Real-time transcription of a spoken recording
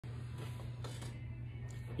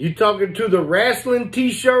You talking to the wrestling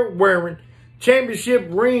t-shirt wearing, championship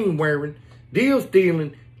ring wearing, deal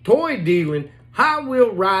stealing, toy dealing, high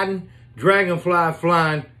wheel riding, dragonfly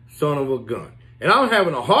flying son of a gun. And I'm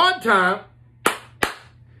having a hard time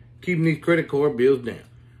keeping these credit card bills down.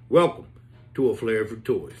 Welcome to A Flair for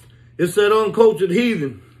Toys. It's that uncultured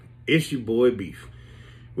heathen. It's your boy Beef.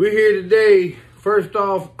 We're here today. First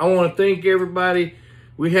off, I want to thank everybody.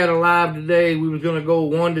 We had a live today. We was going to go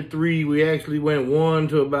 1 to 3. We actually went 1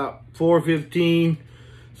 to about 4:15.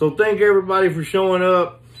 So thank everybody for showing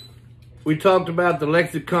up. We talked about the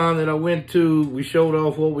lexicon that I went to. We showed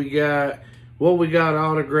off what we got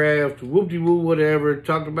autographed, whoop-de-woo, whatever.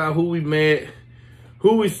 Talked about who we met,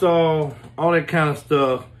 who we saw, all that kind of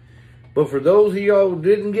stuff. But for those of y'all who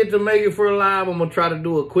didn't get to make it for a live, I'm going to try to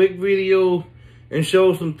do a quick video and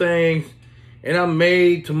show some things. And I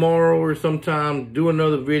may tomorrow or sometime do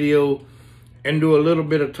another video and do a little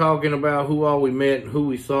bit of talking about who all we met, who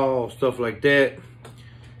we saw, stuff like that.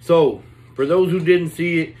 So, for those who didn't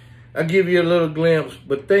see it, I'll give you a little glimpse.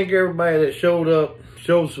 But thank everybody that showed up,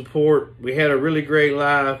 showed support. We had a really great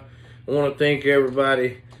live. I want to thank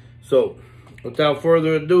everybody. So, without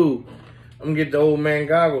further ado, I'm going to get the old man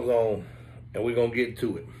goggles on and we're going to get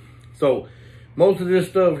to it. So, most of this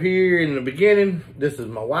stuff here in the beginning, this is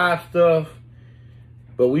my wife's stuff.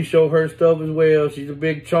 But we show her stuff as well. She's a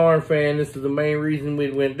big Charm fan. This is the main reason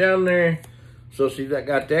we went down there. So she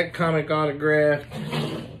got that comic autographed.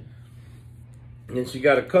 And she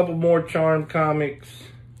got a couple more Charm comics.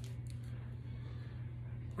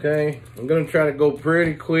 Okay, I'm going to try to go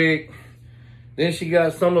pretty quick. Then she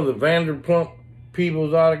got some of the Vanderpump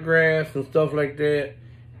people's autographs and stuff like that.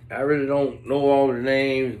 I really don't know all the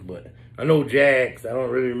names, but I know Jack's. I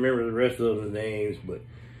don't really remember the rest of the names, but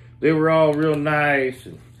they were all real nice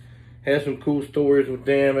and had some cool stories with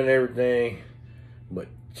them and everything. But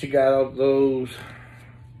she got all those.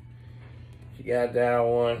 She got that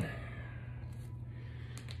one.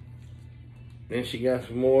 Then she got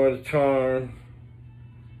some more of the Charm.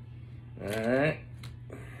 Alright.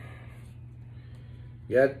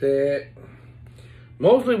 Got that.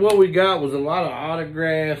 Mostly what we got was a lot of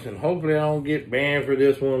autographs, and hopefully I don't get banned for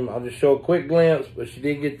this one. I'll just show a quick glimpse, but she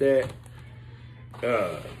did get that.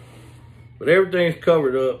 But everything's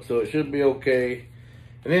covered up, so it should be okay.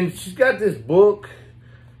 And then she's got this book,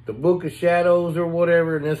 the Book of Shadows or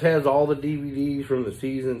whatever, and this has all the DVDs from the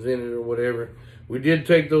seasons in it or whatever. We did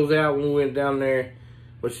take those out when we went down there.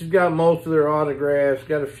 But she's got most of their autographs,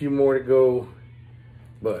 got a few more to go.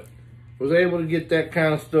 But was able to get that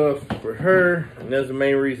kind of stuff for her, and that's the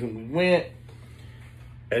main reason we went.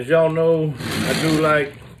 As y'all know, I do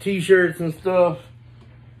like t-shirts and stuff.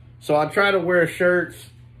 So I try to wear shirts.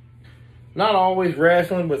 Not always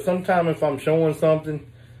wrestling, but sometimes if I'm showing something.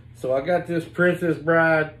 So I got this Princess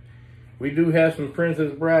Bride. We do have some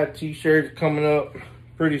Princess Bride t-shirts coming up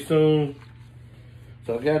pretty soon.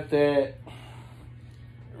 So I got that.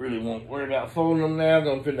 I really won't worry about folding them now.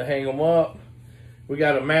 I'm going to hang them up. We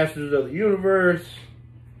got a Masters of the Universe.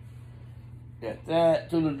 Got that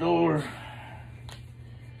to the door.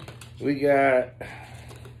 We got,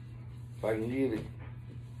 if I can get it.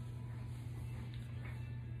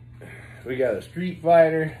 We got a Street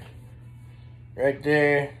Fighter right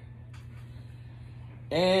there.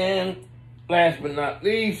 And last but not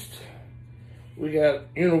least, we got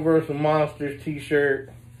Universal Monsters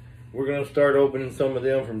t-shirt. We're going to start opening some of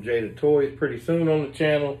them from Jada Toys pretty soon on the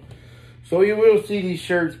channel. So you will see these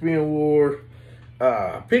shirts being worn.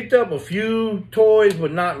 Picked up a few toys,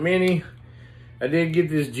 but not many. I did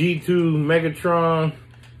get this G2 Megatron.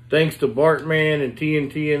 Thanks to Bartman and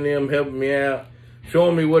TNT and them helping me out.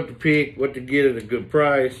 Showing me what to pick, what to get at a good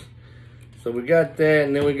price. So we got that,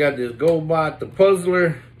 and then we got this GoBot, the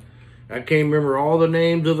Puzzler. I can't remember all the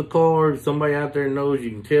names of the cards. Somebody out there knows,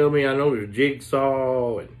 you can tell me. I know there's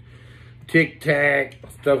Jigsaw and Tic Tac,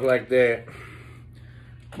 stuff like that.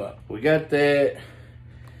 But we got that.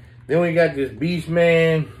 Then we got this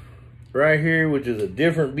Beastman right here, which is a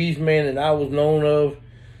different Beastman than I was known of.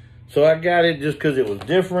 So I got it just because it was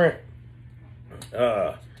different.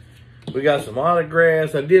 We got some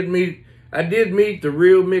autographs. I did meet the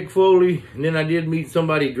real Mick Foley, and then I did meet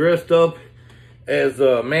somebody dressed up as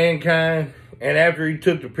Mankind. And after he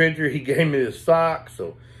took the picture, he gave me his sock,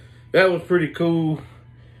 so that was pretty cool.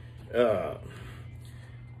 But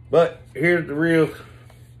here's the real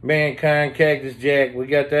Mankind, Cactus Jack. We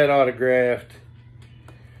got that autographed.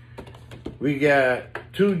 We got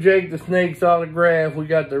 2 Jake the Snakes autographed. We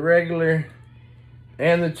got the regular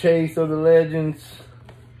and the Chase of the Legends.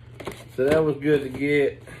 So that was good to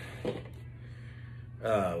get.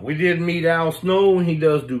 We did meet Al Snow. He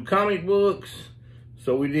does do comic books.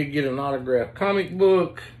 So we did get an autographed comic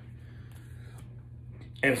book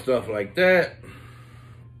and stuff like that.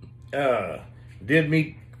 Did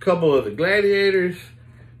meet a couple of the gladiators,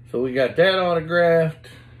 so we got that autographed.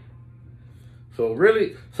 So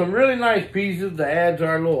really, some really nice pieces to add to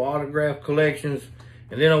our little autograph collections.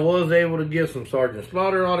 And then I was able to get some Sergeant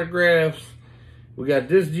Slaughter autographs. We got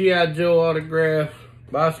this G.I. Joe autograph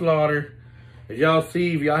by Slaughter. As y'all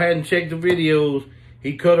see, if y'all hadn't checked the videos,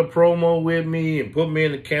 he cut a promo with me and put me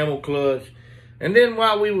in the camel clutch. And then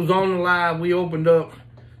while we was on the live, we opened up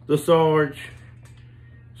the Sarge.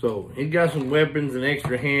 So he got some weapons and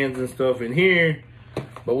extra hands and stuff in here.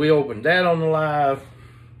 But we opened that on the live.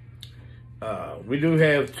 We do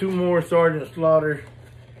have 2 more Sergeant Slaughter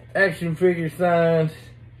action figure signs.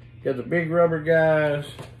 Got the big rubber guys.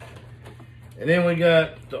 And then we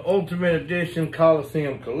got the Ultimate Edition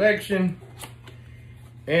Coliseum Collection.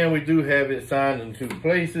 And we do have it signed in 2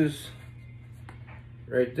 places.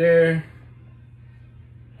 Right there.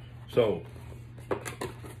 So,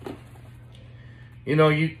 you know,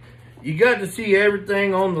 you got to see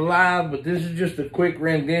everything on the live, but this is just a quick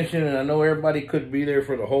rendition, and I know everybody couldn't be there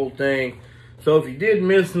for the whole thing. So if you did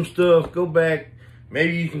miss some stuff, go back.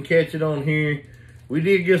 Maybe you can catch it on here. We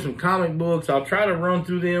did get some comic books. I'll try to run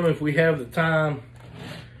through them if we have the time.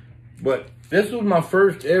 But this was my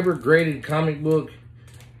first ever graded comic book,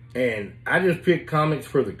 and I just picked comics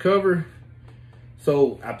for the cover.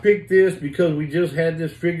 So I picked this because we just had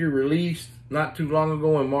this figure released not too long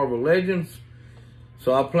ago in Marvel Legends.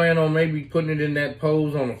 So I plan on maybe putting it in that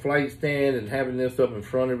pose on a flight stand and having this up in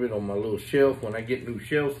front of it on my little shelf when I get new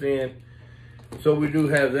shelves in. So we do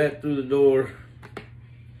have that through the door.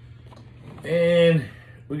 And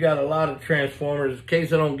we got a lot of Transformers. In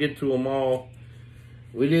case I don't get to them all,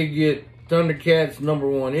 we did get Thundercats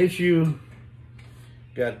 #1 issue.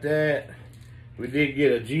 Got that. We did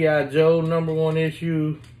get a G.I. Joe #1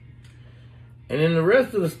 issue. And then the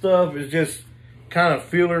rest of the stuff is just kind of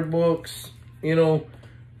filler books, you know.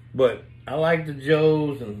 But I like the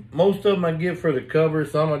Joes, and most of them I get for the cover.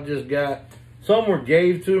 Some I just got. Some were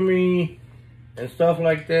gave to me and stuff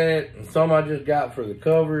like that. And some I just got for the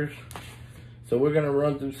covers. So we're going to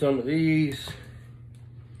run through some of these.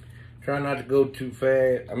 Try not to go too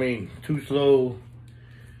fast. Too slow.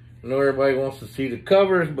 I know everybody wants to see the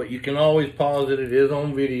covers, but you can always pause it. It is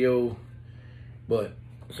on video. But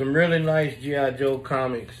some really nice G.I. Joe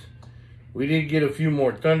comics. We did get a few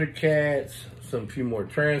more Thundercats, few more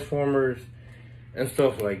Transformers, and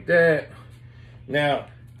stuff like that. Now,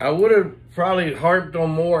 I would have probably harped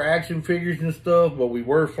on more action figures and stuff, but we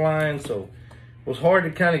were flying, so it was hard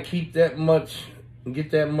to kind of keep that much,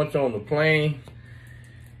 get that much on the plane.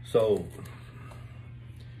 So,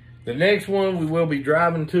 the next one we will be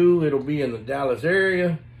driving to, it'll be in the Dallas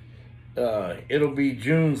area. It'll be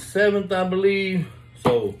June 7th, I believe.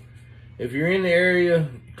 So, if you're in the area,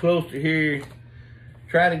 close to here,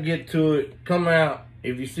 try to get to it. Come out.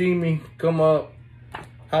 If you see me, come up,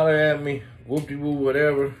 holler at me, whoop-de-woo,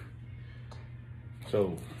 whatever.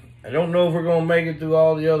 So, I don't know if we're going to make it through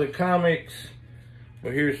all the other comics,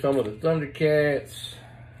 but here's some of the Thundercats.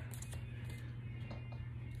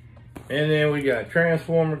 And then we got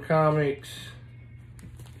Transformer comics.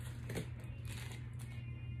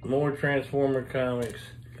 More Transformer comics.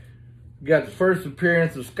 We got the first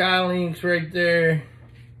appearance of Skylinks right there.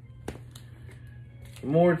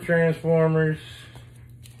 More Transformers.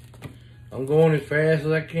 I'm going as fast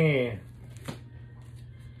as I can.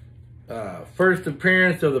 First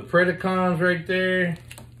appearance of the Predacons right there.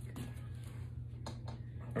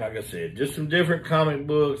 Like I said, just some different comic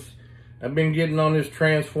books. I've been getting on this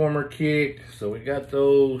Transformer kick, so we got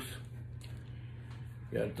those.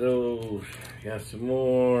 Got those. Got some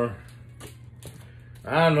more.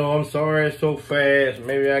 I know, I'm sorry it's so fast.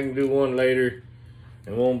 Maybe I can do one later.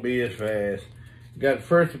 It won't be as fast. Got the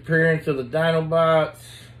first appearance of the Dinobots.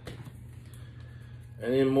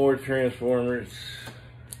 And then more Transformers.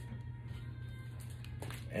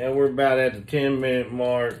 And we're about at the 10-minute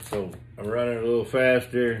mark, so I'm running a little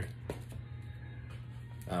faster.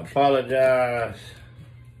 I apologize.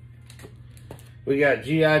 We got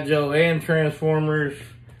G.I. Joe and Transformers,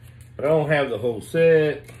 but I don't have the whole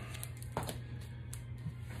set.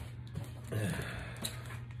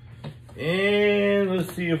 And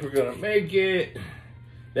let's see if we're gonna make it.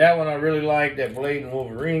 That one I really like, that Blade and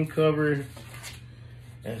Wolverine cover.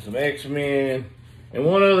 And some X-Men. And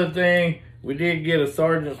one other thing, we did get a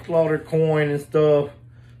Sergeant Slaughter coin and stuff,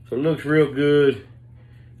 so it looks real good.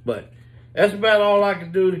 But that's about all I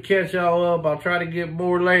can do to catch y'all up. I'll try to get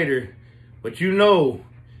more later. But you know,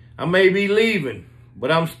 I may be leaving,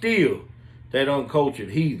 but I'm still that uncultured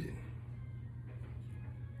heathen.